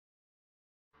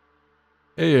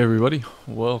Hey everybody,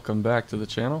 welcome back to the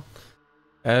channel.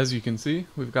 As you can see,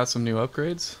 we've got some new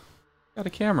upgrades. Got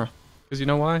a camera, because you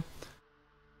know why?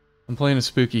 I'm playing a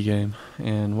spooky game,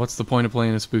 and what's the point of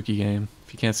playing a spooky game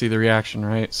if you can't see the reaction,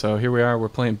 right? So here we are, we're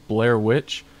playing Blair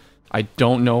Witch. I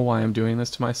don't know why I'm doing this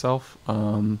to myself.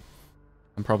 I'm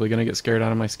probably going to get scared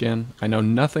out of my skin. I know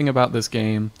nothing about this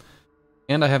game,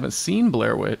 and I haven't seen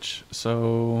Blair Witch,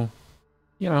 so,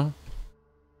 you know,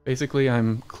 basically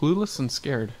I'm clueless and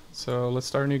scared. So let's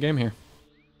start a new game here.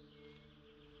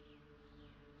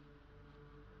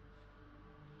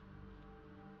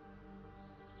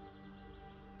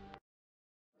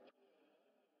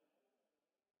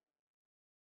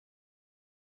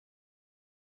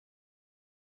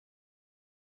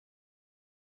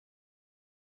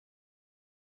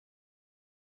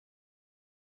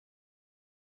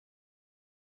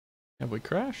 Have we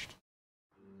crashed?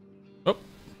 Oh.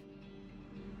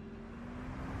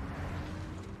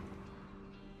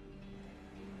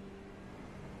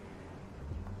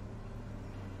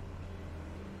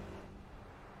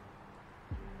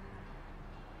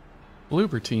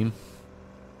 Bloober team.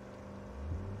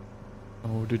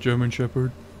 Oh, the German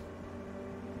Shepherd.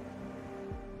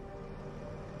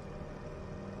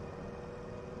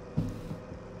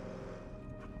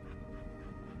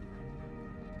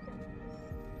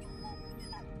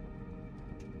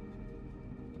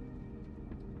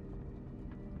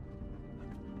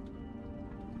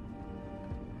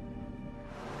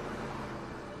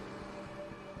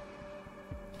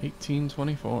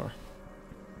 $18.24.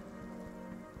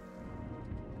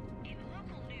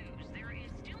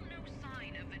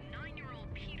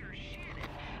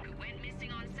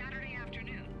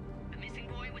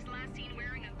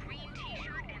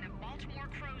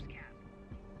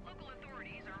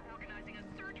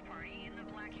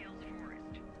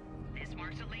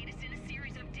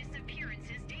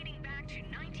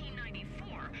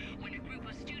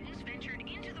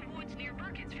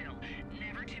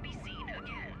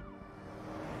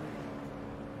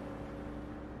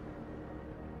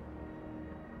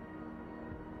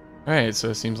 Alright, so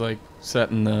it seems like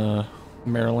set in the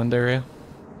Maryland area.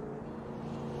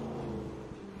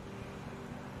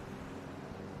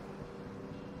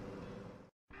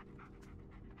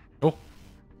 Oh,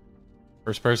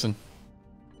 first person.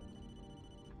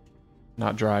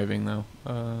 Not driving though.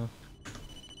 Hey,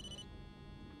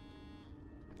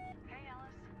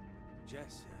 Alice.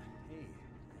 Jess, hey.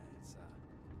 It's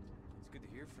good to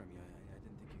hear from you. I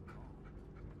didn't think you'd call.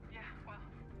 Yeah, well,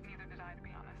 neither did I, to be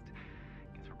honest.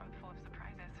 Guess we're both full of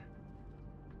surprises.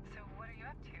 So, what are you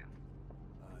up to?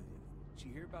 Did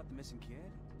you hear about the missing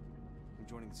kid? I'm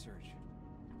joining the search.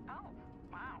 Oh,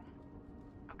 wow.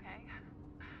 Okay.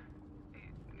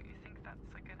 You think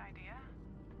that's a good idea?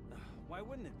 Why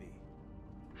wouldn't it be?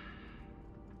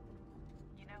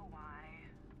 You know why?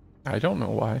 I don't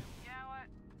know why. You know what?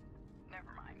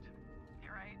 Never mind.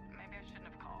 You're right. Maybe I shouldn't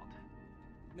have called.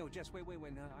 No, Jess, wait. No,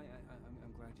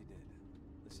 I'm glad you did.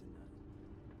 Listen,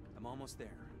 I'm almost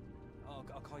there.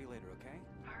 I'll call you later, okay?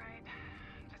 All right.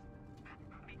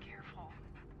 Just be careful.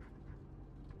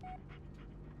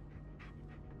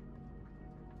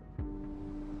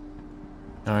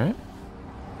 Alright.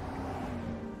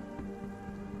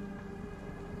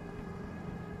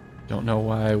 Don't know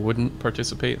why I wouldn't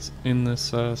participate in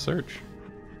this search.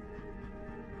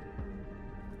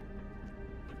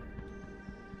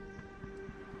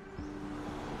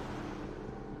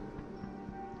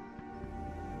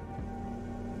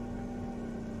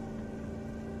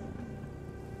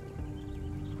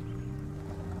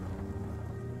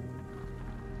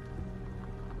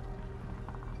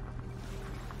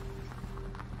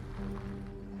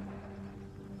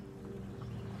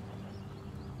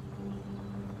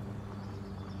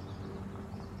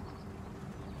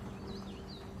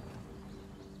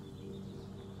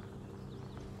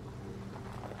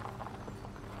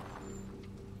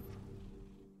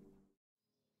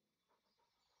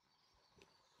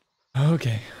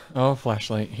 Okay. Oh,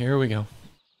 flashlight. Here we go.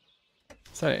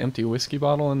 Is that an empty whiskey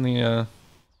bottle in the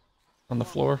on the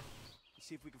floor? Let's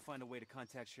see if we can find a way to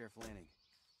contact Sheriff Lanning.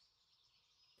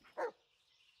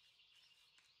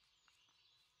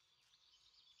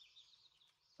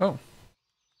 Oh.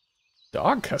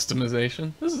 Dog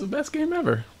customization. This is the best game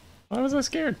ever. Why was I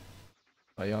scared?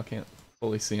 Oh, y'all can't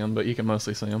fully see them, but you can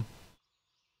mostly see them.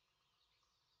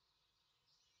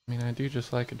 I mean, I do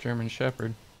just like a German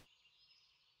Shepherd.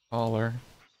 Collar.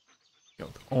 Go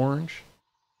with orange.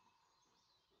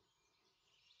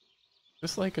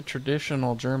 Just like a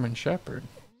traditional German Shepherd.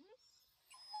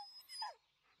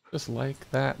 Just like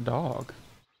that dog.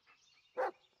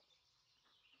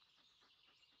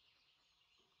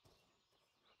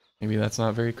 Maybe that's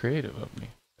not very creative of me.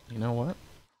 You know what?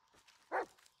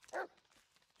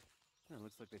 Well,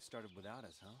 looks like they've started without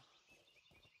us, huh?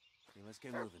 Okay, let's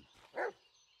get moving.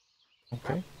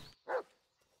 Okay.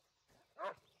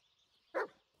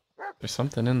 There's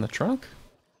something in the trunk?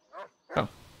 Oh.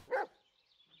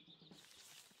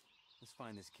 Let's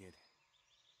find this kid.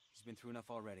 He's been through enough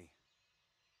already.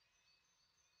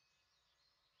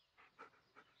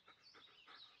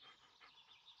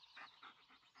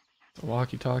 A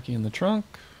walkie-talkie in the trunk.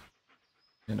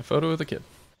 And a photo of the kid.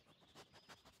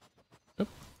 Oop.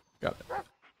 Got it.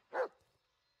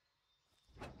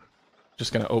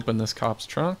 Just gonna open this cop's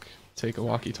trunk. Take a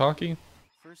walkie-talkie.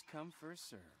 First come, first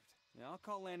served. Yeah, I'll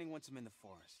call landing once I'm in the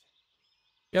forest.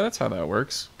 Yeah, that's how that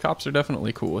works. Cops are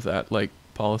definitely cool with that, like,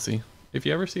 policy. If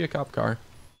you ever see a cop car,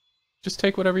 just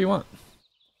take whatever you want.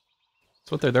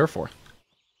 That's what they're there for.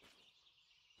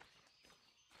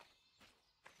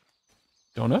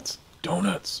 Donuts?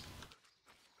 Donuts!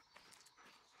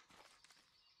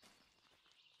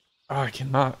 Oh, I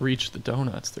cannot reach the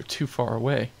donuts. They're too far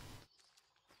away.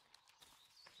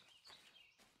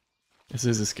 This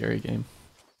is a scary game.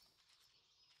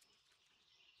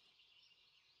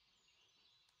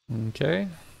 Okay.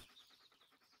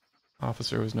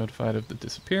 Officer was notified of the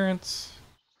disappearance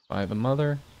by the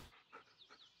mother.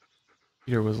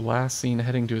 Peter was last seen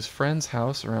heading to his friend's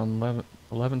house around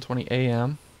 11:20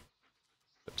 a.m.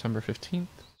 September 15th.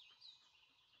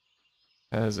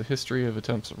 Has a history of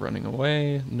attempts of running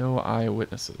away. No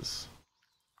eyewitnesses.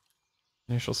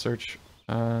 Initial search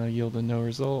yielded no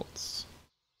results.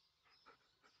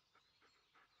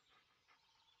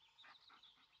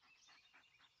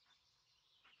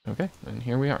 Okay, and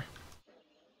here we are.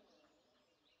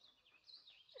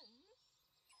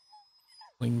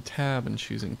 Pulling tab and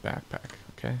choosing backpack.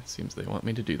 Okay, seems they want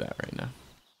me to do that right now.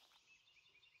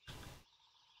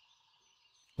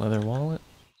 Leather wallet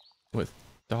with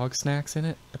dog snacks in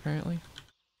it, apparently.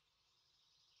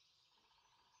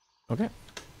 Okay.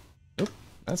 Nope,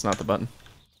 that's not the button.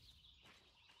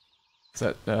 Is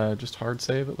that just hard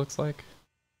save, it looks like?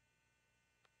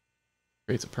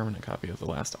 Creates a permanent copy of the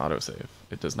last autosave.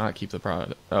 It does not keep the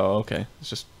product. Oh, okay. It's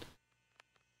just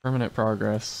permanent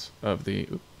progress of the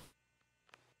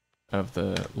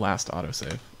last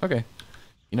autosave. Okay.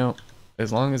 You know,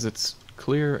 as long as it's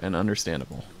clear and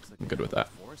understandable, I'm good with that.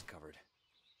 Forest covered.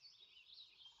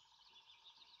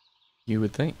 You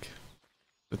would think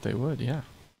that they would, yeah.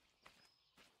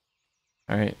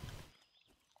 Alright.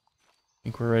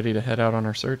 Think we're ready to head out on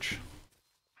our search.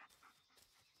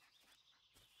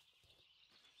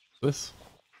 This?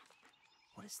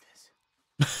 What is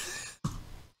this?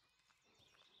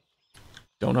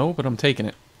 Don't know, but I'm taking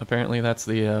it. Apparently that's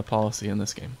the policy in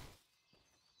this game.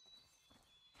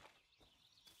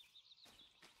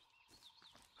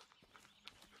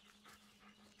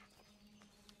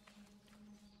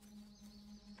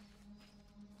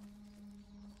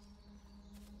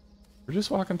 We're just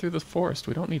walking through the forest.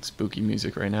 We don't need spooky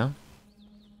music right now.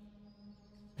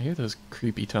 I hear those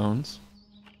creepy tones.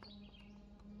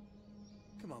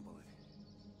 Come on, Bullet.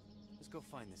 Let's go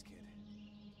find this kid.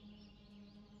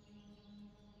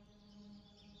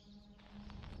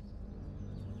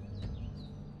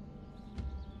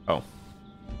 Oh.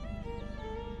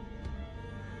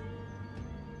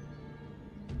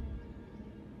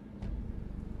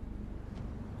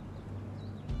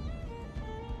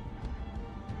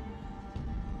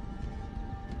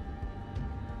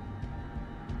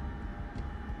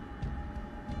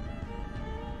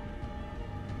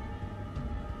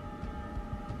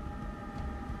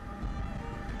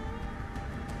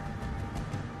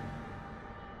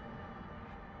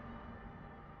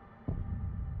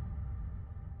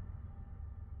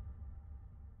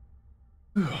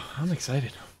 Whew, I'm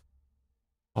excited.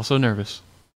 Also nervous.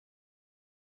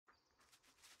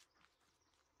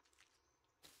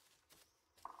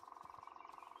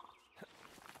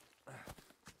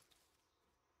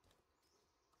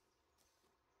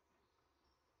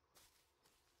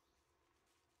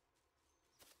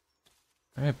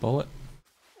 Alright, Bullet.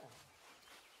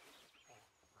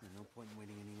 No point in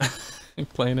waiting anymore.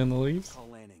 Playing in the leaves? Call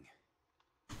landing.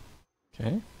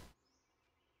 Okay.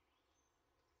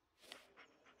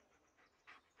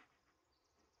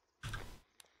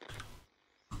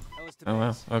 Ellis to Oh wow,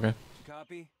 base. okay.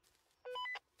 Copy.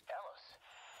 Ellis,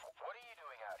 what are you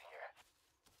doing out here?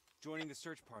 Joining the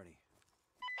search party.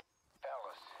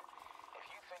 Ellis, if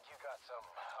you think you got some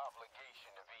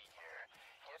obligation to be here,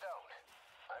 you don't.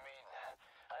 I mean,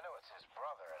 I know it's his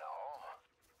brother and all.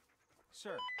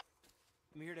 Sir,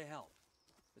 I'm here to help.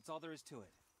 That's all there is to it.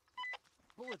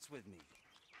 Bullet's with me.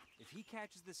 If he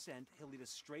catches the scent, he'll lead us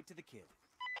straight to the kid.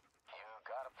 You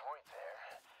got a point there.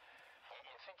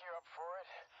 up for it?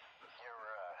 Your,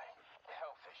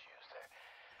 health issues,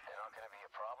 they're not gonna be a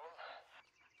problem?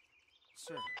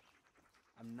 Sir,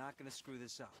 I'm not gonna screw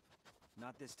this up.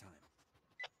 Not this time.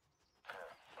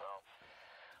 Well,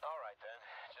 alright then.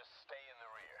 Just stay in the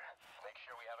rear. Make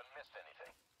sure we haven't missed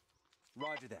anything.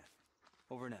 Roger that.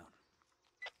 Over and out.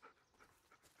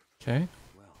 Okay.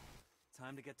 Well,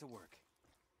 time to get to work.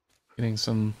 Getting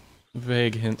some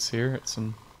vague hints here at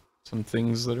some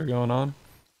things that are going on.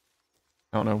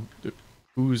 I don't know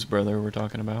whose brother we're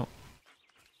talking about.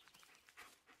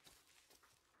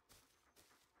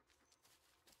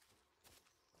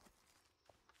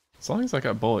 As long as I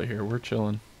got Bullet here, we're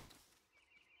chilling.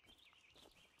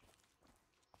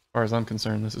 As far as I'm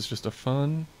concerned, this is just a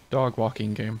fun dog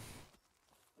walking game.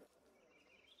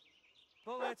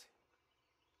 Bullet!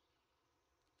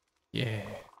 Yeah.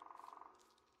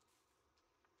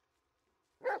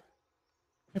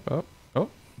 Hey, pup. Oh,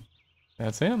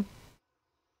 that's him.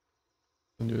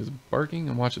 Listen to his barking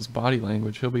and watch his body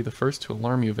language. He'll be the first to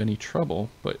alarm you of any trouble,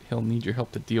 but he'll need your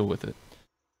help to deal with it.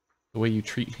 The way you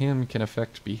treat him can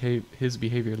affect his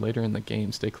behavior later in the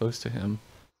game. Stay close to him.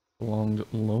 Prolonged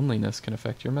loneliness can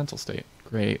affect your mental state.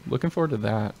 Great. Looking forward to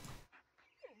that.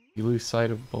 You lose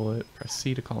sight of Bullet. Press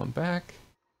C to call him back.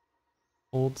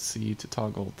 Hold C to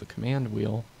toggle the command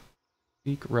wheel.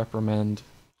 Seek, reprimand,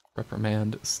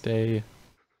 stay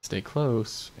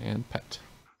close, and pet.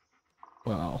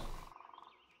 Wow.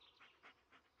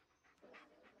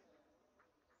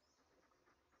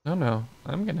 Oh no,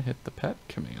 I'm gonna hit the pet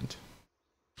command.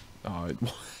 Oh,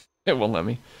 it won't let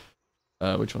me.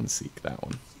 Which one's seek? That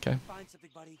one. Okay. Find something,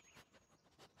 buddy.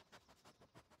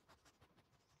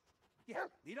 Yeah,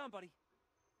 lead on, buddy.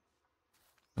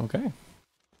 Okay.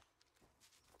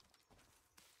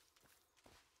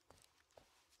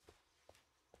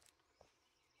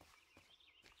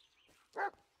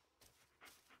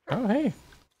 Oh, hey.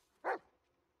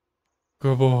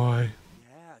 Good boy.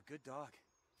 Yeah, good dog.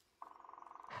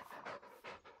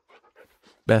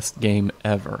 Best game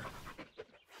ever.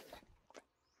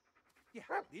 Yeah,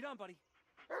 lead on, buddy.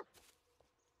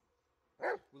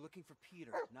 We're looking for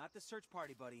Peter, not the search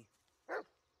party, buddy.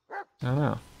 I don't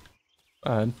know.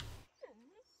 Bud.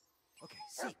 Okay,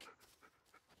 seek.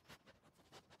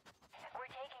 We're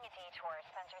taking a detour.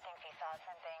 Spencer thinks he saw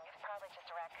something. It's probably just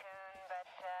a raccoon, but,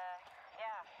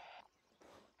 yeah.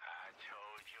 I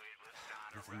told you it was not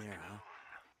a Nothing there, huh?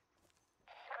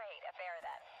 Great, a bear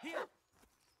then. Here!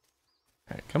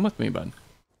 Alright, come with me, bud.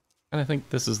 And I think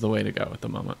this is the way to go at the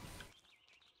moment.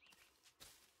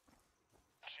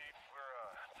 Chief,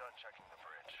 we're, done checking the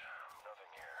bridge. Nothing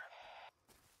here.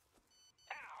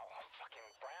 Ow! Fucking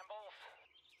brambles!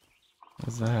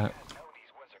 What's that? You know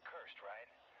these woods are cursed, right?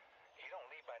 You don't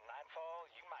leave by nightfall,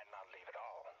 you might not leave at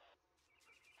all.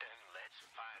 Then let's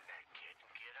find that kid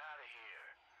and get out of here.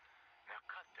 Now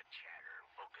cut the chatter and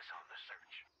focus on the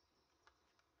search.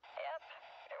 Yep,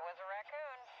 it was a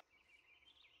raccoon.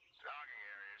 Logging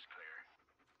area is clear.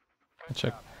 I'll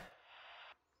check.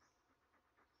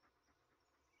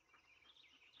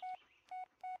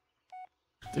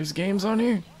 There's games on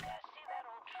here? You guys see that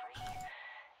old tree?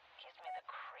 Gives me the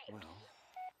creeps. Well,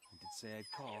 you did say I'd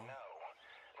call. You know,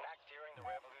 back during the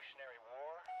Revolutionary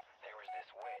War, there was this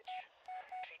witch.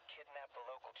 She'd kidnap the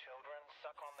local children,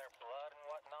 suck on their blood and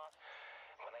whatnot.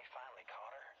 When they finally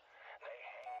caught her, they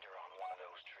hanged her on one of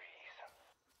those trees.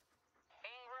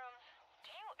 Abrams,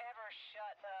 do you ever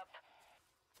shut up?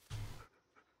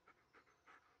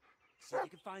 See if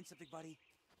you can find something, buddy.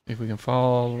 If we can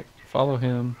follow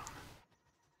him.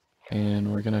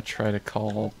 And we're gonna try to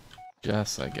call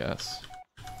Jess, I guess.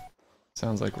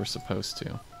 Sounds like we're supposed to.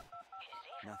 Is it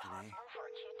Nothing, eh? possible for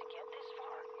a kid to get this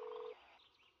far?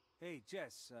 Hey,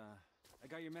 Jess, I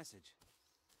got your message.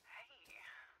 Hey,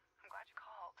 I'm glad you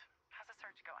called. How's the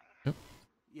search going?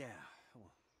 Yeah,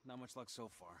 well, not much luck so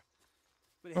far.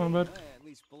 But Come on, hey, bud. at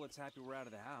least Bullet's happy we're out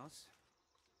of the house.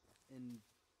 And,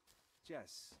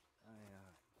 Jess,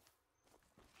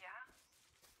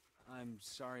 Yeah? I'm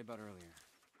sorry about earlier.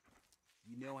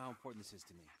 You know how important this is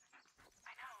to me.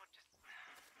 I know, just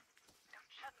don't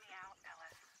shut me out,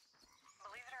 Ellis.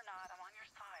 Believe it or not, I'm on your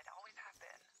side. Always have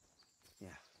been.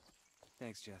 Yeah.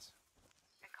 Thanks, Jess.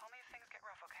 And call me if things get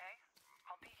rough, okay?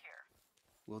 I'll be here.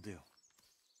 Will do.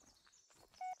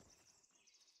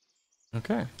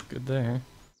 Okay, good there.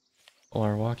 Pull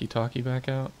our walkie-talkie back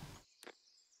out.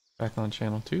 Back on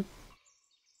channel 2.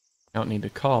 I don't need to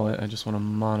call it, I just want to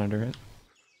monitor it.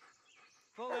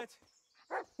 Bullet!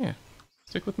 Yeah,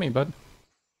 stick with me, bud.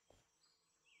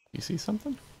 You see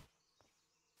something?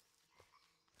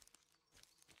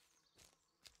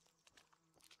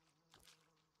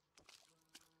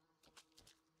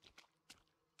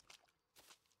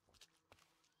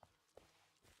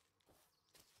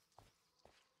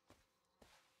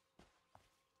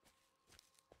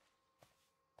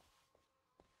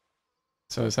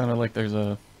 So it sounded like there's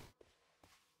a...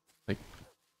 Like...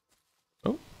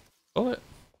 Oh! Bullet!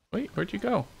 Wait, where'd you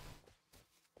go?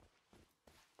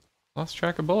 Lost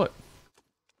track of Bullet.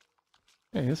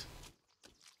 There he is.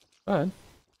 Bud.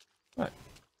 What?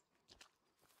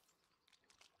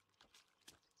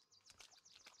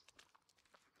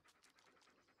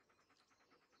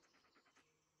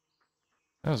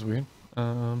 That was weird.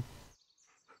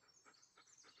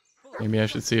 Maybe I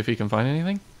should see if he can find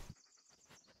anything?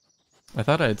 I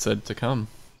thought I had said to come.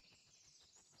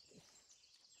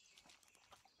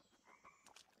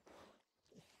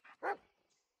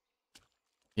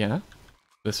 Yeah?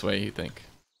 This way, you think.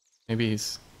 Maybe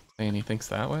he's saying he thinks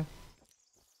that way?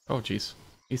 Oh, jeez.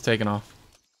 He's taking off.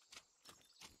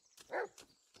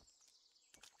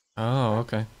 Oh,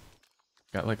 okay.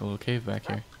 Got like a little cave back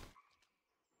here.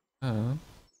 Oh,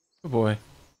 good boy.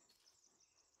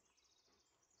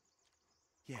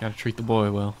 Yeah. Gotta treat the boy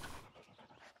well.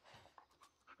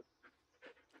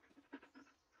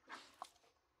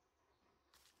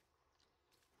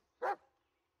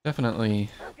 Definitely.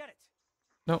 Get it.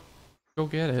 Nope. Go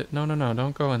get it. No, no, no.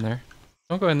 Don't go in there.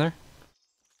 Don't go in there.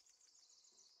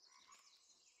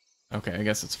 Okay, I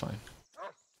guess it's fine.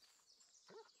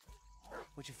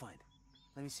 What'd you find?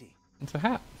 Let me see. It's a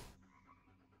hat.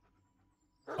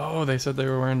 Oh, they said they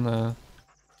were wearing the...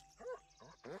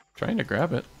 Trying to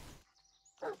grab it.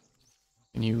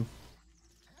 Can you...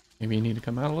 Maybe you need to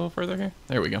come out a little further here?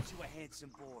 There we go. You a handsome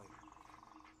boy.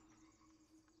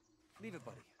 Leave it,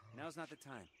 buddy. Now's not the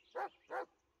time.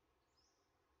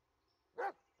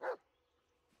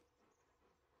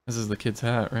 This is the kid's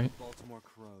hat, right? Baltimore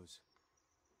Crows.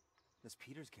 That's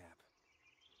Peter's cap.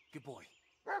 Good boy.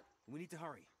 We need to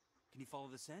hurry. Can you follow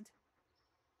the scent?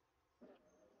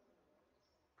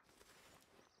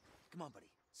 Come on, buddy.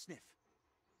 Sniff.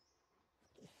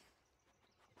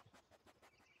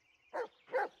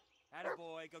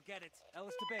 Attaboy, go get it.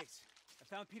 Ellis to base. I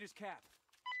found Peter's cap.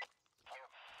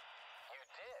 You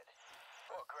did?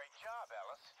 Well, great job,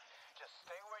 Ellis. Just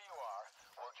stay where you are.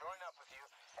 We'll join up with you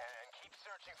and keep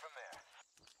searching from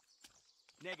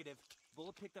there. Negative.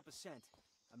 Bullet picked up a scent.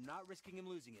 I'm not risking him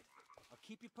losing it. I'll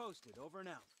keep you posted. Over and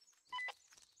out.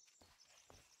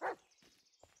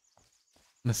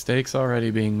 Mistakes already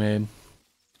being made.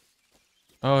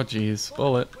 Oh, jeez.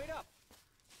 Bullet. Wait up.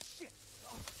 Shit.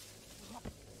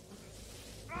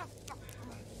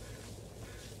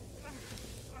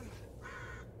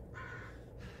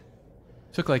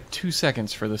 Took like 2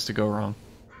 seconds for this to go wrong.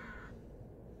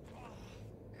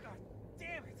 God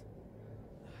damn it.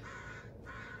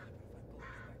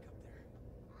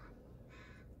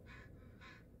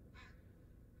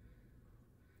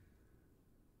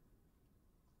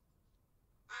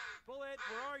 Bullet,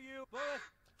 where are you? Bullet!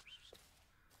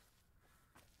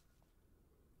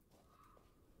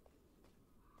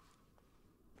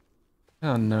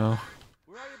 Oh no.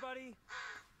 Where are you, buddy?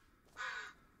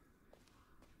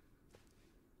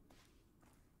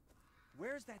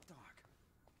 Where's that dog?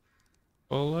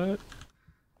 Bullet.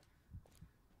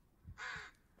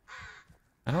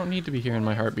 I don't need to be hearing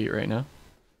my heartbeat right now.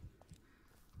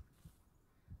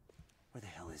 Where the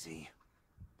hell is he?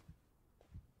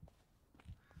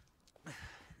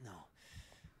 No,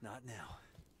 not now.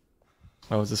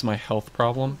 Oh, is this my health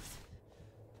problem?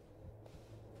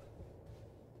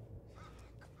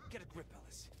 Get a grip,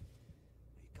 Ellis.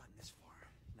 You've gotten this far.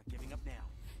 Not giving up now.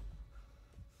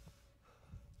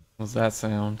 What's that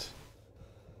sound?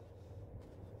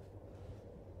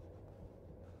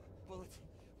 Bullet,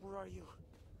 where are you?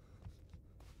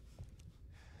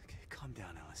 Okay, calm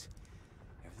down, Ellis.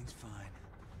 Everything's fine.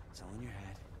 It's all in your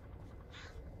head.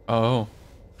 Oh.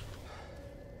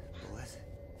 Bullet,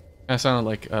 That sounded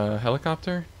like a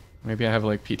helicopter. Maybe I have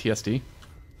like PTSD.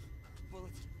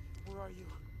 Bullet, where are you?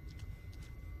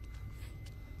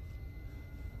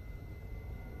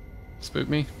 Spook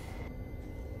me.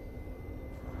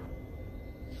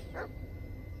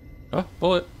 Oh,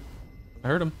 bullet. I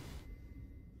heard him.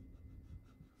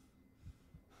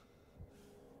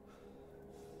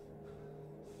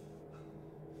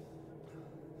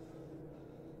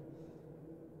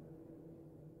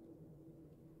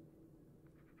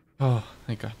 Oh,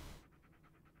 thank God.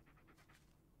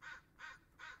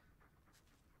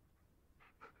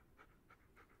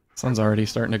 Sun's already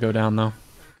starting to go down though. Look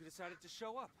who decided to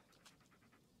show up.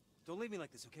 Don't leave me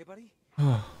like this, okay, buddy?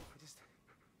 Oh,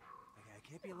 I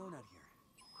can't be alone out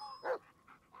here.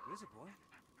 What is it, boy?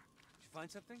 Did you find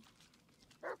something?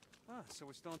 Ah, so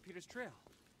we're still on Peter's trail.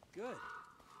 Good.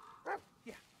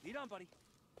 Yeah, lead on, buddy.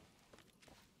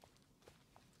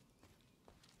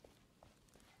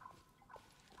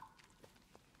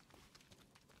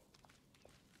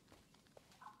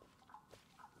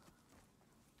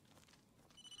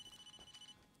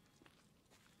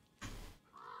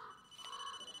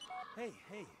 Hey,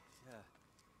 hey,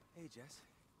 hey, Jess.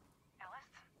 Ellis,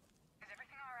 is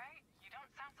everything all right? You don't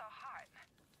sound so hot.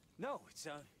 No, it's,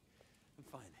 I'm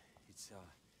fine. It's,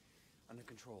 under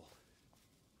control.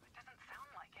 It doesn't sound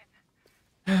like it.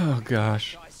 Oh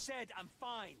gosh. No, I said I'm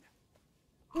fine.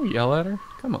 You yell at her?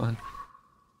 Come on. Of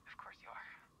course you are.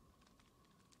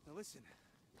 Now listen,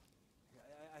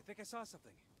 I think I saw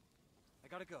something. I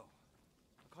gotta go.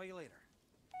 I'll call you later.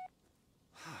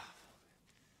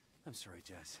 I'm sorry,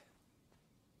 Jess.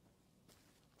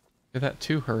 Say that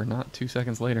to her, not 2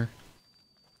 seconds later.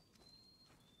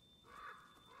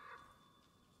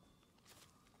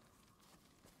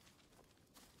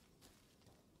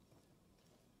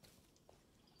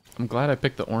 I'm glad I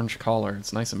picked the orange collar.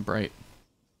 It's nice and bright.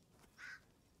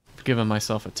 I've given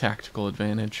myself a tactical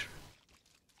advantage.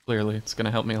 Clearly, it's going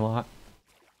to help me a lot.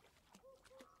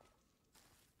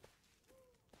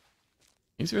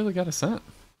 He's really got a scent.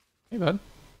 Hey, bud.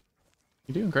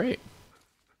 You're doing great.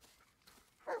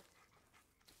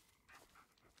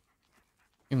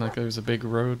 Seemed like there's a big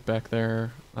road back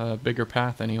there. A bigger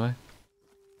path, anyway.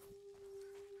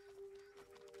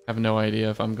 I have no idea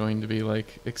if I'm going to be,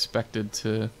 like, expected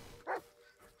to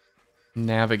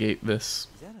navigate this.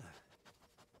 Is that a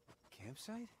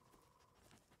campsite?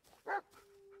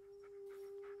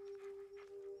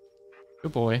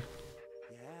 Good boy.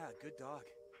 Yeah, good dog.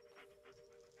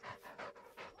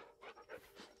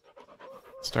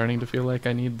 Starting to feel like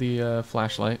I need the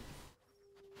flashlight.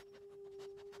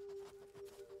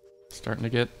 Starting to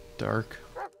get dark.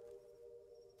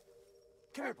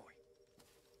 Come here, boy.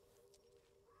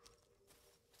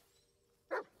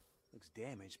 Looks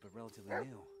damaged, but relatively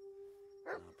new.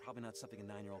 Probably not something a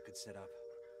 9-year-old could set up.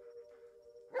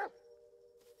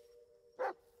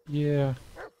 Yeah.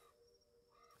 What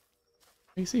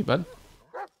do you see, bud?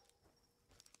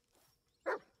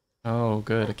 Oh,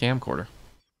 good. A camcorder.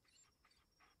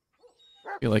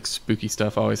 I feel like spooky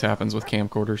stuff always happens with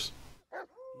camcorders. Yeah,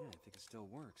 I think it still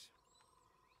works.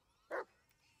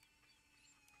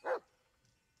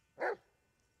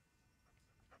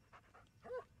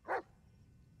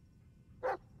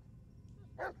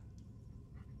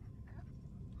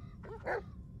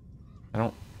 I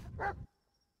don't...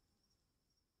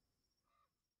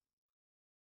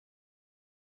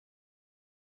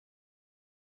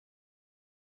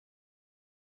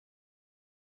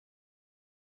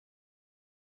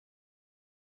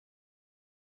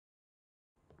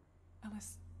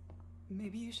 Ellis,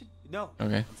 maybe you should... No.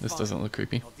 Okay, I'm this fine. doesn't look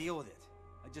creepy. I'll deal with it.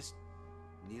 I just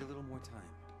need a little more time.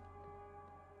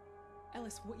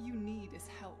 Ellis, what you need is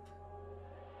help.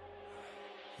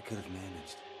 I could have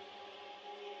managed.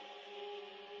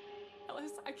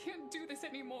 Ellis, I can't do this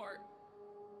anymore.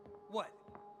 What?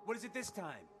 What is it this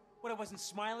time? What, I wasn't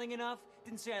smiling enough?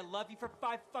 Didn't say I love you for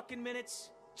 5 fucking minutes?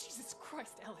 Jesus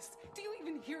Christ, Ellis. Do you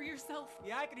even hear yourself?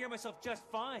 Yeah, I can hear myself just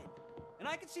fine. And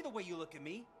I can see the way you look at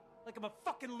me. Like I'm a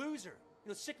fucking loser.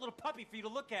 You're a sick little puppy for you to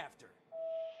look after.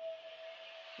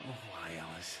 Oh, why,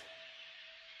 Alice?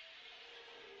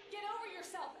 Get over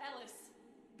yourself, Ellis.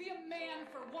 Be a man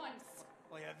for once.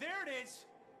 Oh, yeah, there it is.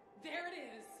 There it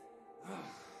is.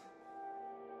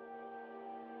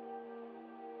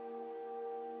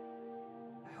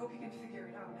 I hope you can figure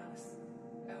it out, Ellis.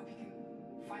 I hope you can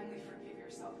finally forgive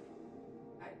yourself.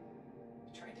 I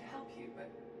tried to help you, but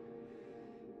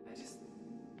I just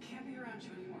can't be around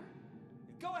you anymore.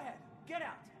 Go ahead. Get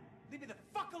out. Leave me the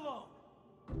fuck alone.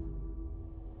 I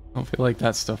don't feel like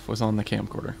that stuff was on the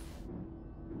camcorder.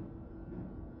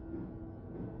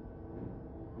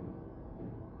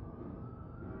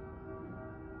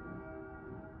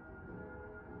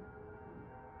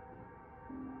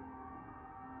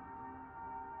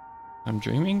 I'm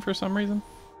dreaming for some reason.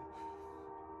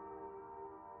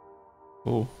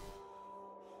 Oh.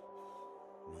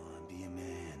 Come on, be a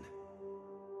man.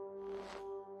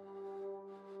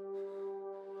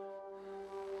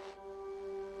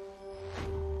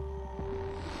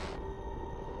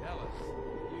 Ellis,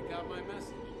 you got my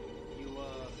message. You,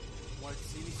 wanted to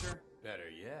see me, sir? Better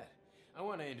yet, I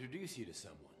want to introduce you to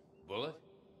someone. Bullet,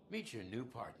 meet your new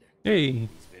partner. Hey.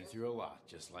 He's been through a lot,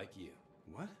 just like you.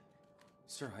 What?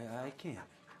 Sir, I can't.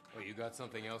 Oh, you got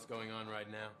something else going on right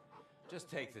now?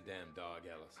 Just take the damn dog,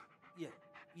 Ellis. Yeah,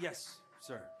 yes,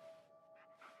 sir.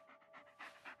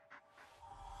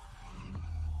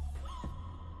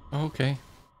 Okay.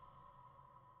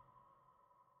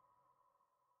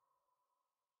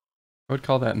 I would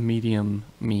call that medium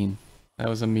mean. That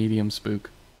was a medium spook.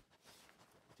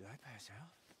 Did I pass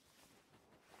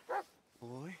out?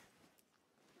 Boy?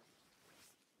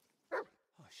 Oh,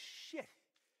 shit.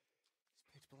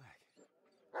 It's pitch black.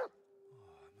 Oh, I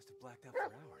must have blacked out for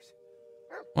hours.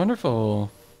 Wonderful.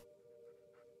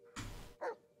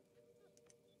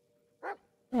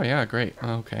 Oh yeah, great.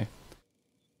 Okay.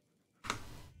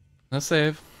 Let's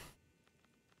save.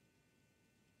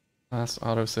 Last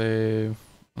autosave.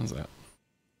 What's that?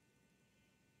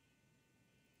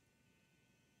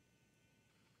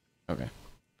 Okay.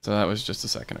 So that was just a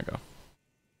second ago.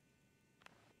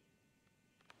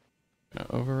 Gonna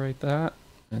overwrite that.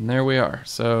 And there we are.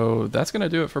 So that's gonna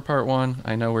do it for part 1.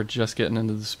 I know we're just getting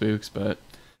into the spooks, but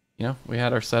you know, we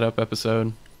had our setup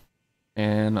episode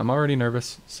and I'm already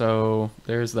nervous, so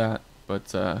there's that.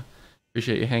 But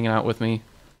appreciate you hanging out with me,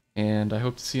 and I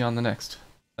hope to see you on the next.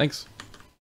 Thanks.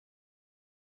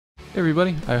 Hey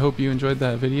everybody, I hope you enjoyed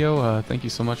that video. Thank you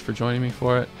so much for joining me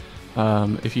for it.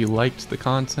 If you liked the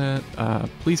content,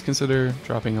 please consider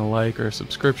dropping a like or a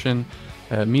subscription.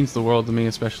 It means the world to me,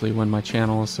 especially when my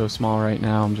channel is so small right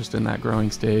now. I'm just in that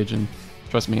growing stage, and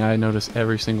trust me, I notice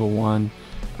every single one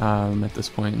at this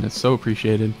point, and it's so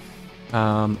appreciated.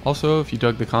 Also, if you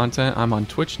dug the content, I'm on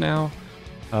Twitch now.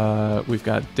 We've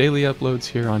got daily uploads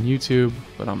here on YouTube,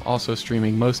 but I'm also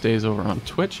streaming most days over on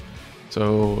Twitch.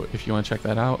 So if you want to check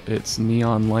that out, it's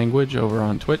Neon Language over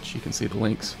on Twitch. You can see the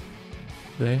links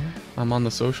there. I'm on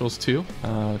the socials too,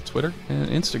 Twitter and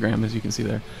Instagram, as you can see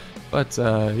there. But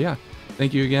yeah,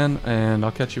 thank you again, and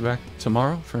I'll catch you back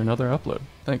tomorrow for another upload.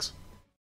 Thanks.